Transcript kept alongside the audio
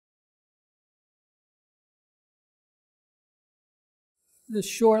the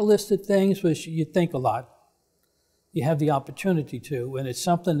short list of things was you think a lot. You have the opportunity to, and it's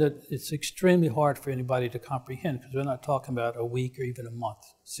something that it's extremely hard for anybody to comprehend because we're not talking about a week or even a month,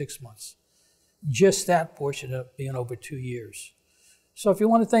 6 months. Just that portion of being over 2 years. So if you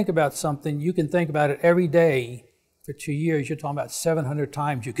want to think about something, you can think about it every day for 2 years. You're talking about 700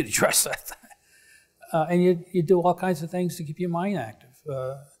 times you could address that. And you do all kinds of things to keep your mind active.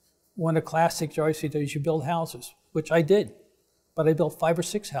 One of the classics you always see is you build houses, which I did. But I built 5 or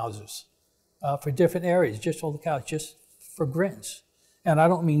 6 houses for different areas, just on the couch, just for grins. And I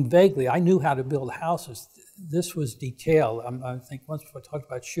don't mean vaguely. I knew how to build houses. This was detailed. I think once before I talked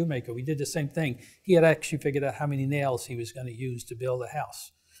about Shoemaker, we did the same thing. He had actually figured out how many nails he was going to use to build a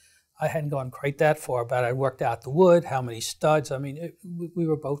house. I hadn't gone quite that far, but I worked out the wood, how many studs. I mean, we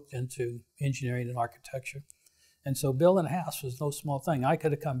were both into engineering and architecture. And so building a house was no small thing. I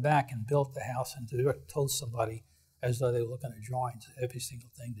could have come back and built the house and told somebody as though they were looking at drawings, every single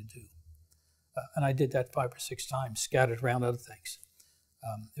thing to do. And I did that 5 or 6 times, scattered around other things.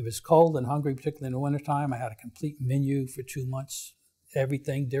 It was cold and hungry, particularly in the wintertime. I had a complete menu for 2 months,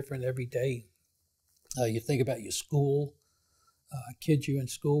 everything different every day. You think about your school, kids you're in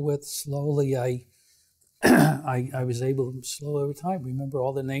school with. Slowly, I was able to, slowly over time, remember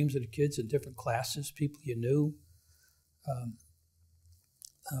all the names of the kids in different classes, people you knew.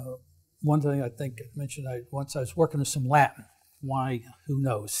 One thing I think I mentioned, once I was working with some Latin. Why? Who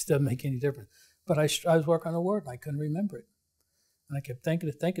knows? Doesn't make any difference. But I was working on a word and I couldn't remember it. And I kept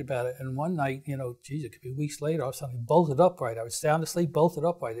thinking about it. And one night, geez, it could be weeks later, all of a sudden I bolted upright. I was sound asleep, bolted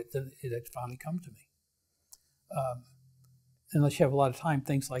upright. It had finally come to me. Unless you have a lot of time,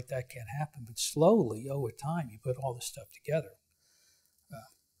 things like that can't happen. But slowly, over time, you put all this stuff together.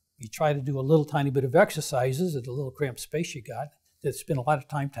 You try to do a little tiny bit of exercises at the little cramped space you got. That spent a lot of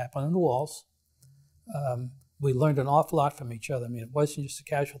time tapping on the walls. We learned an awful lot from each other. I mean, it wasn't just a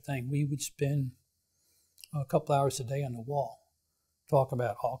casual thing. We would spend a couple hours a day on the wall, talk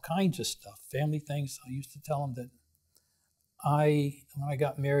about all kinds of stuff, family things. I used to tell them that when I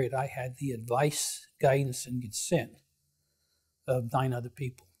got married, I had the advice, guidance, and consent of 9 other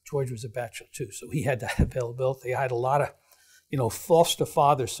people. George was a bachelor too, so he had that availability. I had a lot of, foster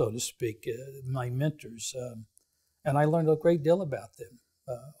fathers, so to speak, my mentors, and I learned a great deal about them.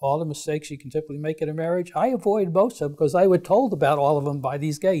 All the mistakes you can typically make in a marriage, I avoided most of them because I was told about all of them by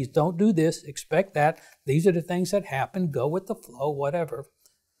these guys. Don't do this, expect that. These are the things that happen. Go with the flow, whatever.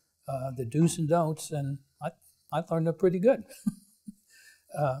 The do's and don'ts, and I learned them pretty good.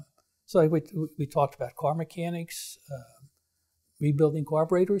 So we talked about car mechanics, rebuilding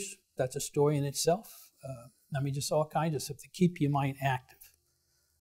carburetors. That's a story in itself. Just all kinds of stuff to keep your mind active.